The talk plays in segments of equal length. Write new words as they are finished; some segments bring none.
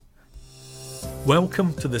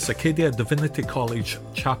Welcome to the Acadia Divinity College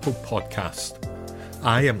Chapel podcast.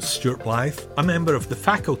 I am Stuart Blythe, a member of the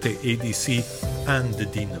faculty ADC and the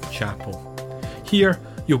Dean of Chapel. Here,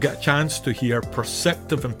 you'll get a chance to hear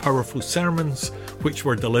perceptive and powerful sermons which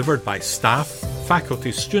were delivered by staff,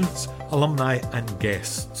 faculty, students, alumni and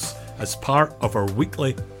guests as part of our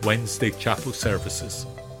weekly Wednesday chapel services.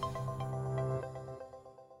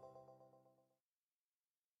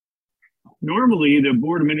 Normally, the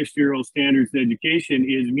Board of Ministerial Standards and Education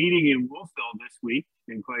is meeting in Wolfville this week,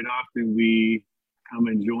 and quite often we come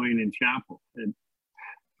and join in chapel. And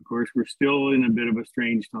of course, we're still in a bit of a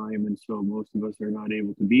strange time, and so most of us are not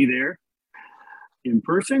able to be there in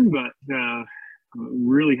person, but I'm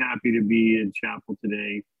really happy to be in chapel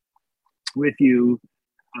today with you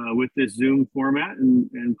with this Zoom format,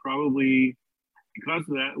 and probably because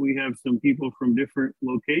of that, we have some people from different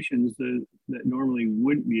locations that normally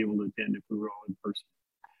wouldn't be able to attend if we were all in person.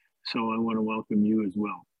 So I want to welcome you as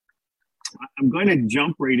well. I'm going to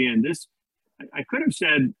jump right in. I could have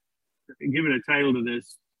said, given a title to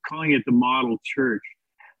this, calling it the model church.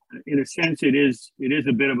 In a sense, it is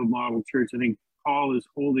a bit of a model church. I think Paul is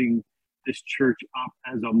holding this church up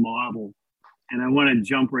as a model. And I want to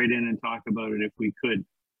jump right in and talk about it if we could.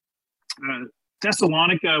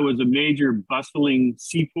 Thessalonica was a major bustling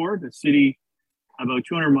seaport, a city about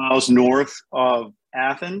 200 miles north of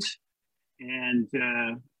Athens. And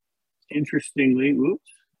interestingly,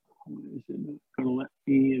 is it not going to let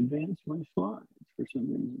me advance my slides for some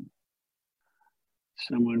reason?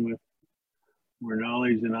 Someone with more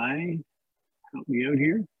knowledge than I, help me out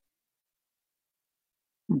here.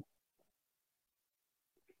 I'm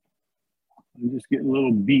just getting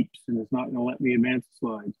little beeps and it's not going to let me advance the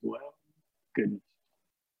slides. Well, goodness.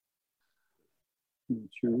 Not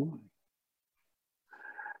sure why.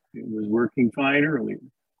 It was working fine earlier.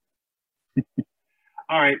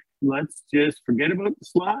 All right, let's just forget about the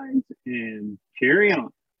slides and carry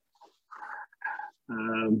on.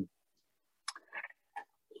 I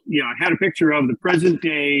had a picture of the present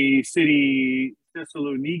day city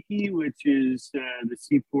Thessaloniki, which is the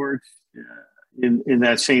seaport in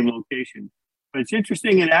that same location. But it's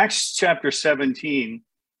interesting, in Acts chapter 17,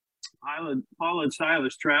 Paul and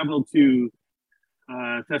Silas traveled to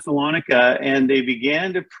Thessalonica and they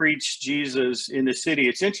began to preach Jesus in the city.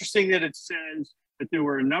 It's interesting that it says that there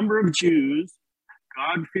were a number of Jews,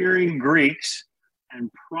 God-fearing Greeks, and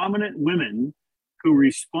prominent women who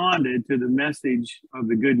responded to the message of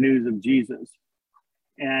the good news of Jesus.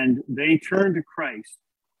 And they turned to Christ.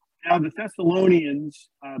 Now, the Thessalonians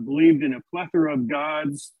believed in a plethora of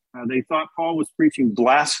gods. They thought Paul was preaching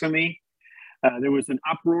blasphemy. There was an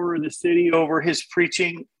uproar in the city over his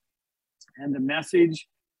preaching and the message.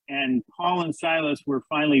 And Paul and Silas were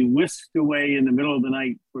finally whisked away in the middle of the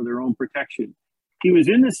night for their own protection. He was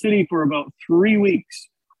in the city for about 3 weeks,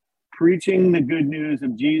 preaching the good news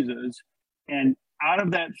of Jesus. And out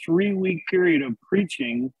of that 3-week period of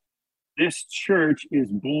preaching, this church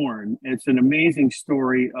is born. It's an amazing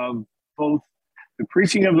story of both the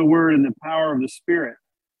preaching of the word and the power of the Spirit.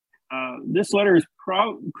 This letter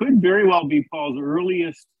could very well be Paul's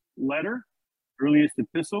earliest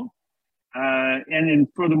epistle.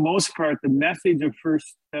 For the most part, the message of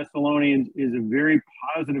First Thessalonians is a very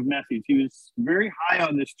positive message. He was very high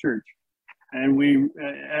on this church. And we,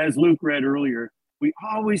 as Luke read earlier, we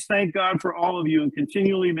always thank God for all of you and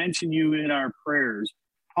continually mention you in our prayers.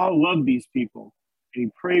 Paul loved these people, and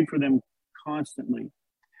he prayed for them constantly.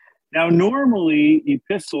 Now, normally,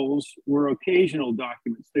 epistles were occasional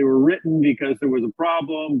documents. They were written because there was a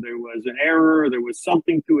problem, there was an error, there was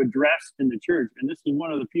something to address in the church. And this is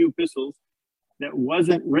one of the few epistles that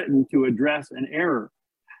wasn't written to address an error.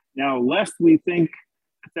 Now, lest we think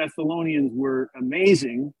the Thessalonians were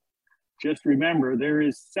amazing, just remember there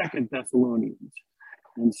is 2 Thessalonians.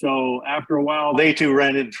 And so after a while, they too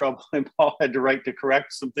ran into trouble, and Paul had to write to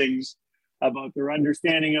correct some things about their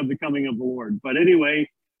understanding of the coming of the Lord. But anyway,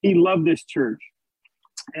 he loved this church.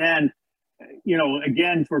 And,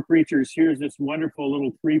 again, for preachers, here's this wonderful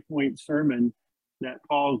little 3-point sermon that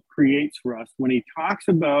Paul creates for us. When he talks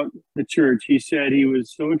about the church, he said he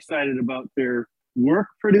was so excited about their work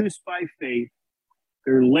produced by faith,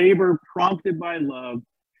 their labor prompted by love,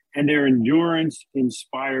 and their endurance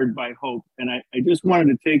inspired by hope. And I just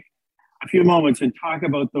wanted to take a few moments and talk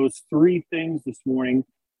about those 3 things this morning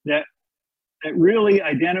that really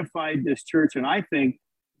identified this church, and I think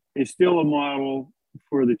is still a model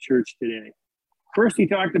for the church today. First, he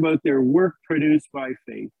talked about their work produced by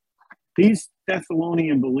faith. These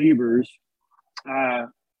Thessalonian believers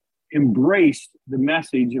embraced the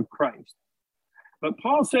message of Christ. But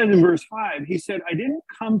Paul said in verse 5, he said, I didn't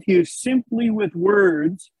come to you simply with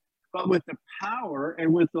words, but with the power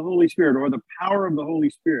and with the Holy Spirit, or the power of the Holy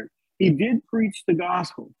Spirit. He did preach the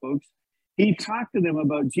gospel, folks. He talked to them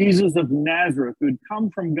about Jesus of Nazareth, who had come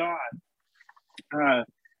from God,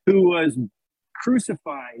 who was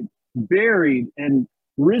crucified, buried, and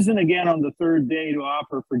risen again on the third day to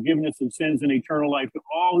offer forgiveness of sins and eternal life to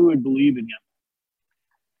all who would believe in him.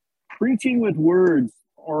 Preaching with words,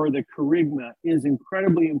 or the kerygma, is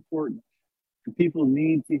incredibly important. People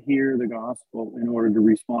need to hear the gospel in order to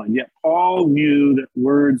respond. Yet Paul knew that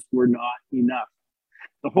words were not enough.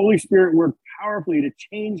 The Holy Spirit worked powerfully to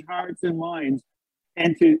change hearts and minds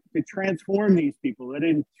and to transform these people. That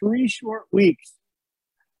in 3 short weeks,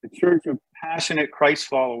 the church of passionate Christ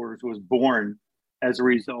followers was born as a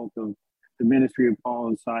result of the ministry of Paul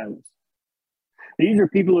and Silas. These are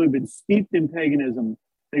people who had been steeped in paganism.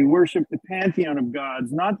 They worshiped the pantheon of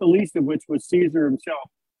gods, not the least of which was Caesar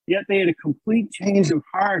himself. Yet they had a complete change of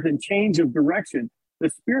heart and change of direction. The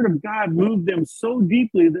Spirit of God moved them so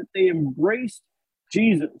deeply that they embraced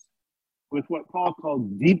Jesus with what Paul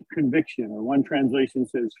called deep conviction, or one translation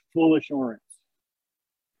says full assurance.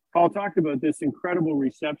 Paul talked about this incredible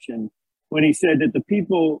reception when he said that the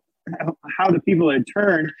people, how the people had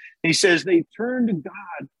turned. He says they turned to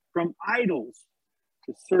God from idols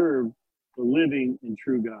to serve the living and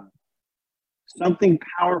true God. Something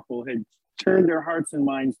powerful had turned their hearts and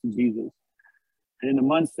minds to Jesus. And in the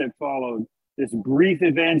months that followed this brief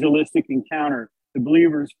evangelistic encounter, the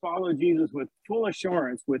believers followed Jesus with full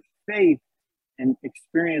assurance, with faith, and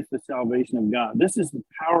experienced the salvation of God. This is the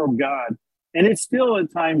power of God, and it's still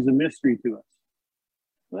at times a mystery to us.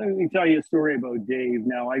 Let me tell you a story about Dave.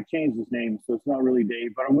 Now, I've changed his name, so it's not really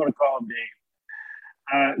Dave, but I'm going to call him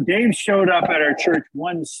Dave. Dave showed up at our church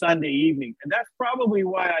one Sunday evening, and that's probably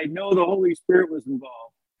why I know the Holy Spirit was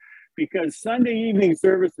involved. Because Sunday evening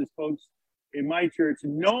services, folks, in my church,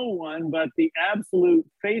 no one but the absolute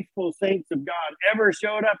faithful saints of God ever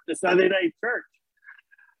showed up to Sunday night church.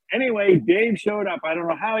 Anyway, Dave showed up. I don't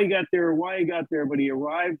know how he got there or why he got there, but he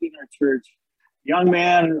arrived in our church. Young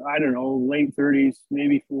man, I don't know, late 30s,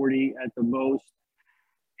 maybe 40 at the most.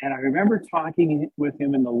 And I remember talking with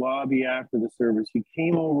him in the lobby after the service. He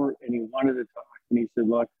came over and he wanted to talk. And he said,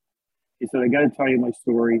 look, he said, I got to tell you my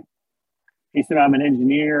story. He said, I'm an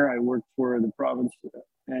engineer. I work for the province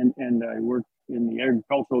and I work in the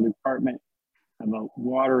agricultural department. I'm a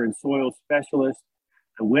water and soil specialist.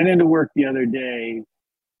 I went into work the other day,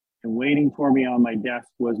 and waiting for me on my desk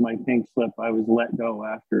was my pink slip. I was let go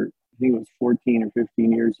after, I think it was 14 or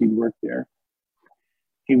 15 years he'd worked there.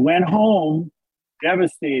 He went home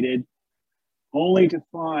devastated, only to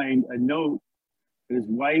find a note that his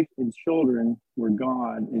wife and children were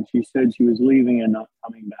gone, and she said she was leaving and not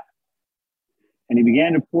coming back. And he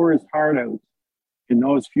began to pour his heart out in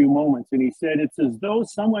those few moments. And he said, it's as though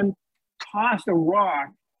someone tossed a rock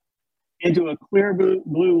into a clear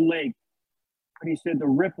blue lake. But he said, the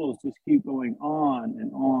ripples just keep going on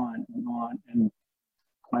and on and on. And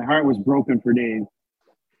my heart was broken for Dave.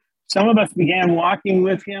 Some of us began walking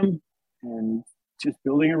with him and just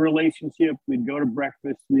building a relationship. We'd go to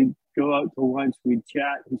breakfast. We'd go out to lunch. We'd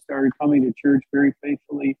chat. He started coming to church very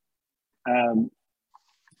faithfully.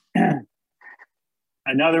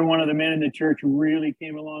 Another one of the men in the church really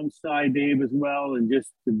came alongside Dave as well and just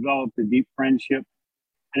developed a deep friendship.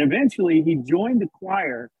 And eventually he joined the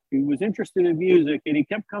choir. He was interested in music and he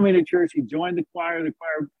kept coming to church. He joined the choir. The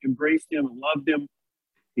choir embraced him and loved him.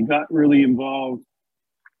 He got really involved.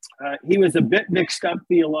 He was a bit mixed up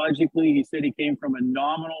theologically. He said he came from a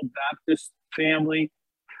nominal Baptist family.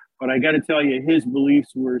 But I got to tell you, his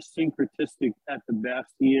beliefs were syncretistic at the best.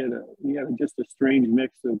 He had just a strange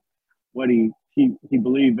mix of what he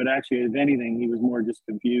believed, but actually, if anything, he was more just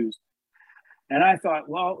confused. And I thought,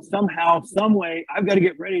 well, somehow, some way, I've got to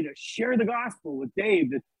get ready to share the gospel with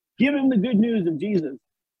Dave, to give him the good news of Jesus.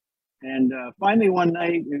 And finally, one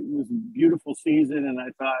night, it was a beautiful season, and I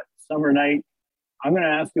thought, summer night, I'm going to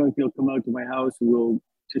ask him if he'll come out to my house, and we'll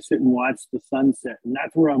just sit and watch the sunset. And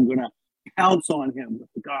that's where I'm going to pounce on him with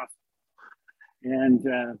the gospel.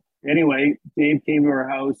 And anyway, Dave came to our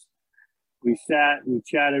house. We sat, we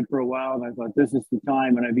chatted for a while, and I thought, this is the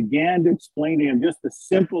time. And I began to explain to him just the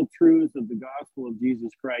simple truths of the gospel of Jesus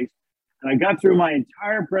Christ. And I got through my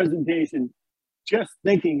entire presentation just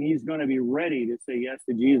thinking he's going to be ready to say yes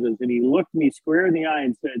to Jesus. And he looked me square in the eye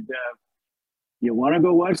and said, you want to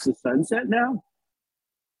go watch the sunset now?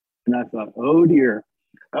 And I thought, oh dear,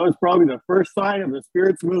 that was probably the first sign of the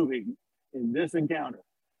Spirit's moving in this encounter.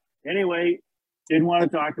 Anyway, didn't want to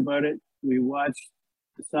talk about it. We watched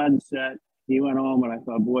the sunset. He went home, and I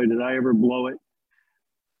thought, boy, did I ever blow it.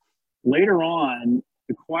 Later on,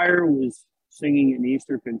 the choir was singing an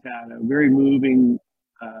Easter cantata, a very moving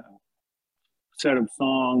set of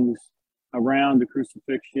songs around the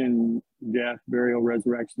crucifixion, death, burial,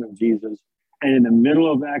 resurrection of Jesus. And in the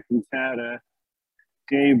middle of that cantata,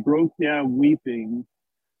 Dave broke down weeping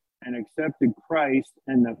and accepted Christ,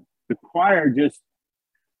 and the choir just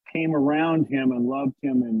came around him and loved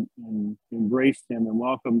him and embraced him and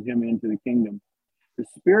welcomed him into the kingdom. The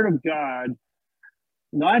Spirit of God,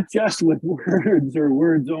 not just with words or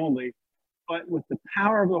words only, but with the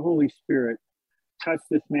power of the Holy Spirit, touched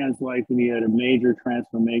this man's life, and he had a major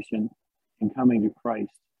transformation in coming to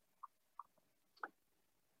Christ.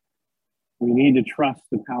 We need to trust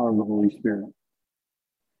the power of the Holy Spirit.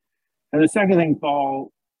 And the second thing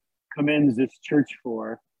Paul commends this church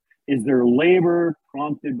for is their labor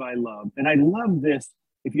prompted by love. And I love this.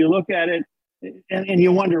 If you look at it and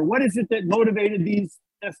you wonder, what is it that motivated these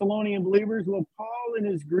Thessalonian believers? Well, Paul, in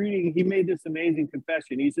his greeting, he made this amazing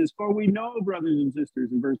confession. He says, "For we know, brothers and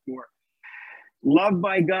sisters," in verse 4, "loved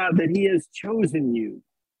by God, that he has chosen you."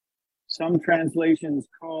 Some translations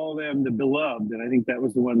call them the beloved, and I think that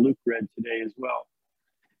was the one Luke read today as well.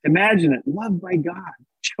 Imagine it, loved by God,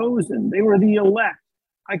 chosen. They were the elect.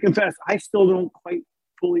 I confess, I still don't quite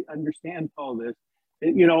fully understand all this.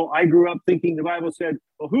 I grew up thinking the Bible said,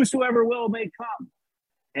 well, whosoever will may come.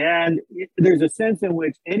 And there's a sense in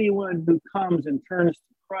which anyone who comes and turns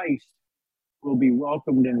to Christ will be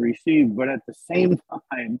welcomed and received. But at the same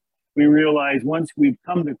time, we realize once we've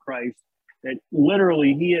come to Christ, that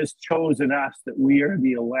literally he has chosen us, that we are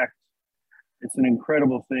the elect. It's an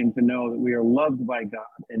incredible thing to know that we are loved by God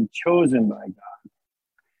and chosen by God.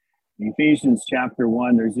 In Ephesians chapter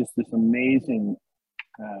 1, there's just this amazing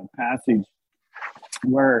passage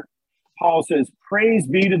where Paul says, "Praise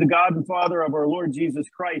be to the God and Father of our Lord Jesus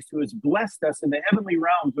Christ, who has blessed us in the heavenly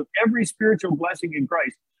realms with every spiritual blessing in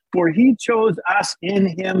Christ. For he chose us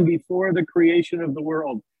in him before the creation of the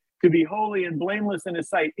world to be holy and blameless in his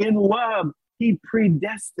sight. In love, he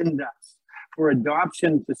predestined us for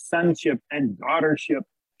adoption to sonship and daughtership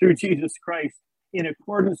through Jesus Christ, in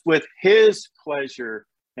accordance with his pleasure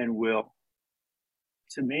and will."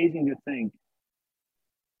 It's amazing to think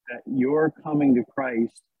that your coming to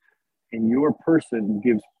Christ and your person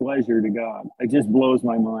gives pleasure to God. It just blows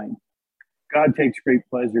my mind. God takes great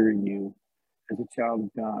pleasure in you as a child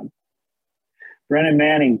of God. Brennan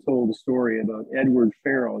Manning told a story about Edward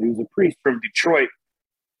Farrell. He was a priest from Detroit.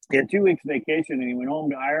 He had 2 weeks vacation and he went home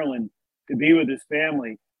to Ireland to be with his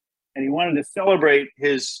family. And he wanted to celebrate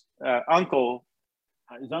his uncle.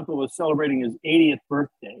 His uncle was celebrating his 80th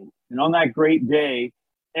birthday. And on that great day,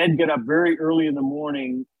 Ed got up very early in the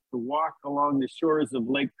morning to walk along the shores of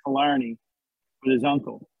Lake Killarney with his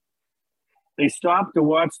uncle. They stopped to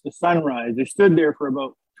watch the sunrise. They stood there for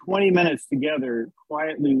about 20 minutes together,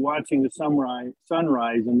 quietly watching the sunrise,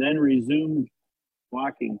 and then resumed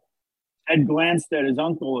walking. Ed glanced at his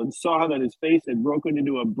uncle and saw that his face had broken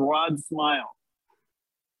into a broad smile.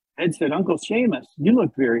 Ed said, "Uncle Seamus, you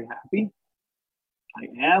look very happy." "I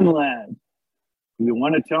am, lad. You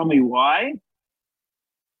want to tell me why?"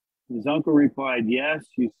 His uncle replied, "Yes,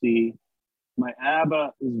 you see, my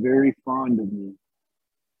Abba is very fond of me.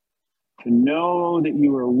 To know that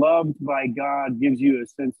you are loved by God gives you a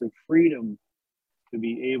sense of freedom to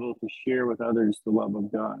be able to share with others the love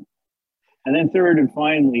of God." And then third and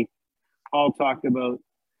finally, Paul talked about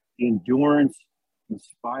the endurance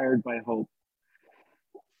inspired by hope.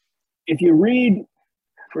 If you read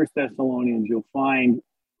 1 Thessalonians, you'll find,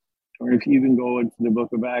 or if you even go into the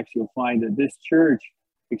book of Acts, you'll find that this church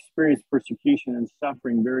experienced persecution and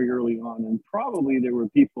suffering very early on, and probably there were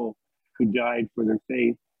people who died for their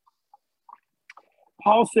faith.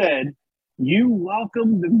 Paul said, "You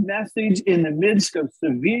welcome the message in the midst of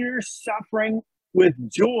severe suffering with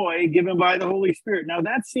joy given by the Holy Spirit." Now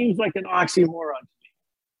that seems like an oxymoron to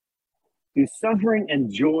me. Do suffering and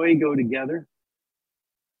joy go together?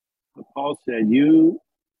 But Paul said, you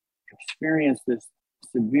experience this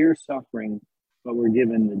severe suffering, but we're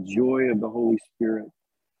given the joy of the Holy Spirit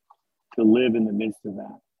to live in the midst of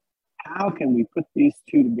that. How can we put these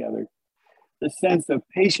two together? The sense of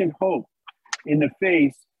patient hope in the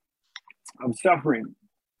face of suffering.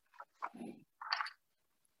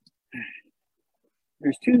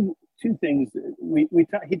 There's two things.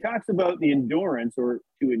 He talks about the endurance, or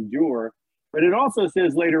to endure, but it also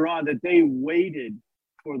says later on that they waited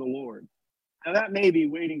for the Lord. Now that may be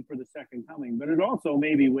waiting for the second coming, but it also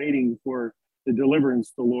may be waiting for the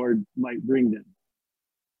deliverance the Lord might bring them.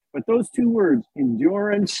 But those two words,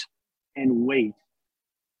 endurance and wait,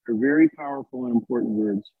 are very powerful and important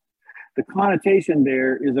words. The connotation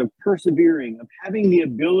there is of persevering, of having the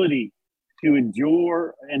ability to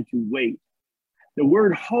endure and to wait. The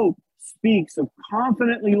word hope speaks of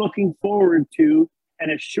confidently looking forward to an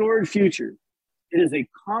assured future. It is a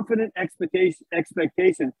confident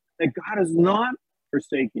expectation that God has not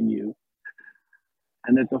forsaken you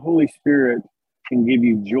and that the Holy Spirit can give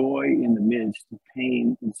you joy in the midst of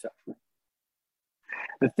pain and suffering.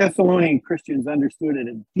 The Thessalonian Christians understood at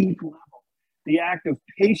a deep level the act of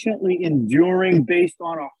patiently enduring based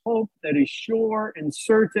on a hope that is sure and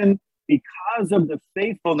certain because of the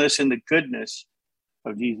faithfulness and the goodness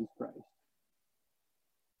of Jesus Christ.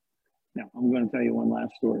 Now, I'm going to tell you one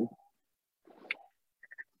last story.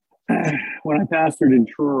 When I pastored in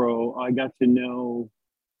Truro, I got to know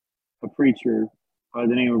a preacher by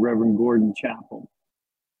the name of Reverend Gordon Chappell.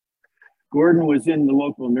 Gordon was in the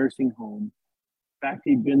local nursing home. In fact,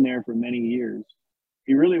 he'd been there for many years.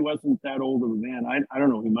 He really wasn't that old of a man. I don't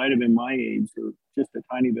know, he might have been my age or just a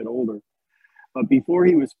tiny bit older. But before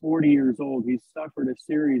he was 40 years old, he suffered a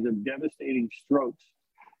series of devastating strokes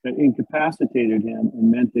that incapacitated him and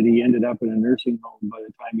meant that he ended up in a nursing home by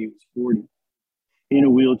the time he was 40, in a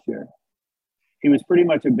wheelchair. He was pretty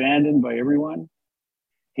much abandoned by everyone.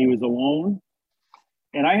 He was alone.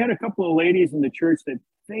 And I had a couple of ladies in the church that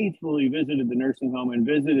faithfully visited the nursing home and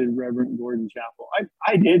visited Reverend Gordon Chappell.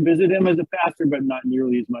 I did visit him as a pastor, but not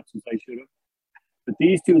nearly as much as I should have. But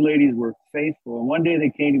these two ladies were faithful. And one day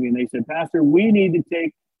they came to me and they said, Pastor, we need to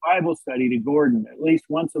take Bible study to Gordon at least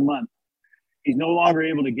once a month. He's no longer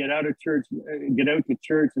able to get out to church.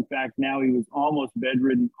 In fact, now he was almost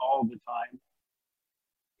bedridden all the time.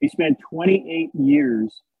 He spent 28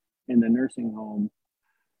 years in the nursing home,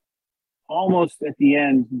 almost at the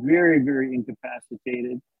end, very, very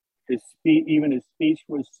incapacitated. Even his speech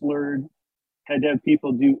was slurred. Had to have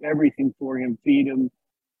people do everything for him, feed him,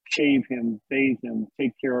 shave him, bathe him,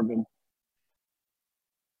 take care of him.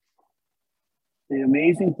 The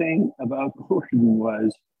amazing thing about Gordon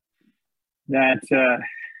was that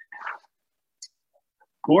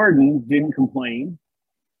Gordon didn't complain.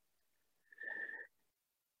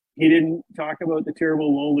 He didn't talk about the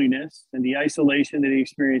terrible loneliness and the isolation that he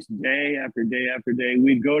experienced day after day after day.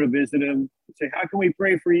 We'd go to visit him and say, how can we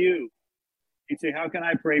pray for you? He'd say, how can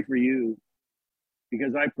I pray for you?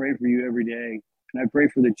 Because I pray for you every day. And I pray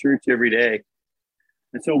for the church every day.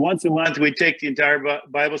 And so once a month, we'd take the entire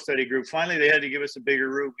Bible study group. Finally, they had to give us a bigger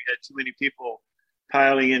room. We had too many people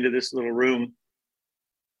piling into this little room.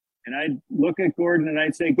 And I'd look at Gordon and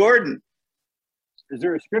I'd say, Gordon, is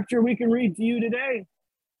there a scripture we can read to you today?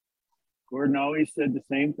 Gordon always said the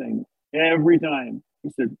same thing every time.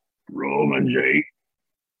 He said, Romans 8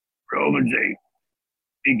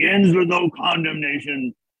 begins with no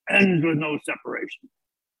condemnation, ends with no separation.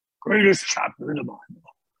 Greatest chapter in the Bible.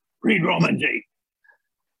 Read Romans 8.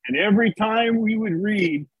 And every time we would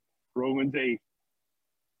read Romans 8,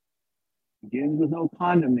 begins with no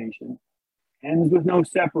condemnation, ends with no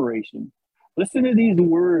separation. Listen to these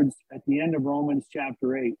words at the end of Romans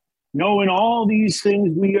chapter 8. No, in all these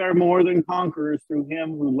things we are more than conquerors through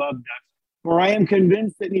him who loved us. For I am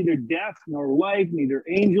convinced that neither death nor life, neither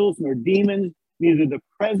angels nor demons, neither the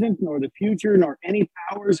present nor the future, nor any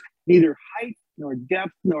powers, neither height nor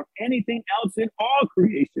depth, nor anything else in all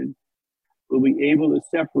creation will be able to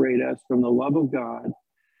separate us from the love of God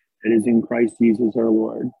that is in Christ Jesus our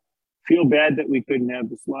Lord. Feel bad that we couldn't have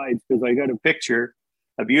the slides because I got a picture,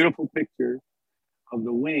 a beautiful picture of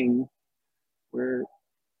the wing where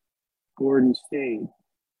Gordon stayed. In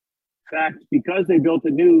fact, because they built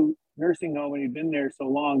a new nursing home and he'd been there so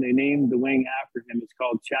long, they named the wing after him. It's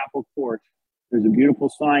called Chapel Court. There's a beautiful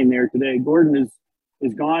sign there today. Gordon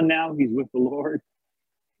is gone now. He's with the Lord.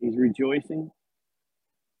 He's rejoicing.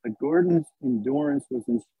 But Gordon's endurance was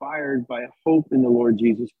inspired by a hope in the Lord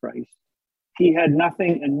Jesus Christ. He had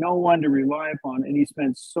nothing and no one to rely upon, and he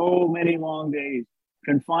spent so many long days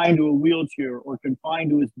confined to a wheelchair or confined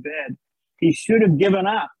to his bed. He should have given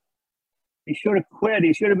up. He should have quit.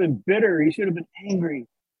 He should have been bitter. He should have been angry.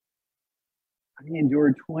 But he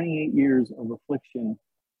endured 28 years of affliction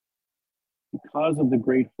because of the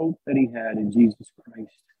great hope that he had in Jesus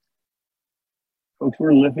Christ. Folks,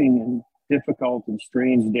 we're living in difficult and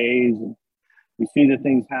strange days, and we see the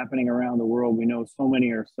things happening around the world. We know so many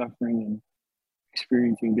are suffering and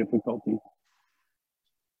experiencing difficulty.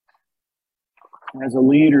 As a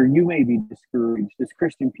leader, you may be discouraged. As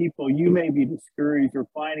Christian people, you may be discouraged or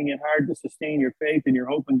finding it hard to sustain your faith and your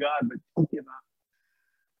hope in God, but don't give up.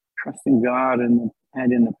 Trust in God and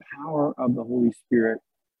in the power of the Holy Spirit.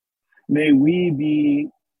 May we be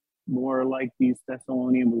more like these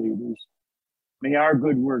Thessalonian believers. May our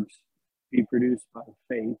good works be produced by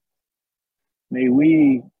faith. May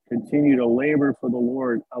we continue to labor for the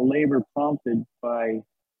Lord, a labor prompted by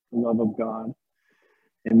the love of God.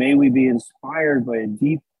 And may we be inspired by a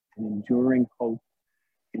deep and enduring hope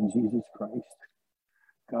in Jesus Christ.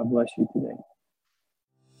 God bless you today.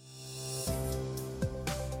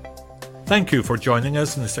 Thank you for joining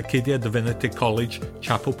us in this Acadia Divinity College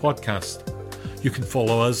Chapel podcast. You can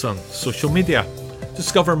follow us on social media.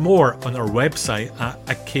 Discover more on our website at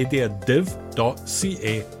acadiadiv.ca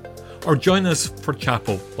or join us for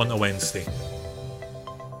chapel on a Wednesday.